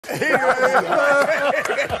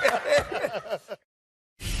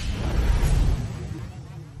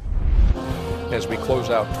As we close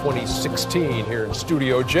out 2016 here in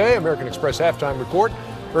Studio J, American Express Halftime Report,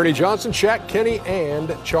 Ernie Johnson, Shaq, Kenny,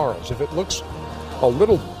 and Charles. If it looks a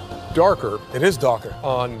little darker. It is darker.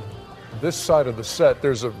 On this side of the set,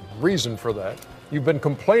 there's a reason for that. You've been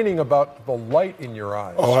complaining about the light in your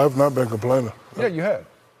eyes. Oh, I have not been complaining. Yeah, you had.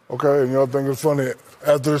 Okay, and y'all think it's funny.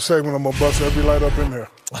 After this segment, I'm going to bust every light up in here.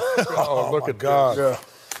 Oh, look at God. Yeah.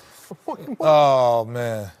 Oh,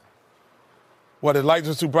 man. What, the lights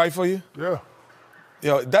was too bright for you? Yeah.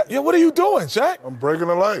 Yo, what are you doing, Shaq? I'm breaking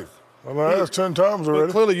the light. I've asked 10 times already.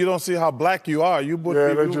 But clearly, you don't see how black you are. You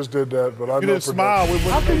they just did that, but I you didn't smile.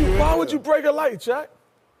 Why would you break a light, Shaq?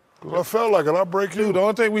 Because I felt like it. I'll break you. Dude, the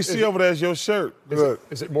only thing we see over there is your shirt.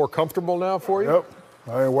 Is it more comfortable now for you? Yep.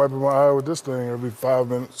 I ain't wiping my eye with this thing every 5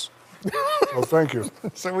 minutes. So thank you.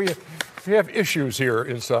 So we have issues here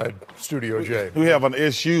inside Studio J. We have an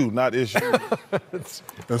issue, not issue. And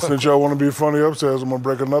since y'all want to be funny upstairs, I'm going to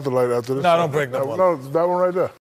break another light after this. No, don't break that one. No, that one right there.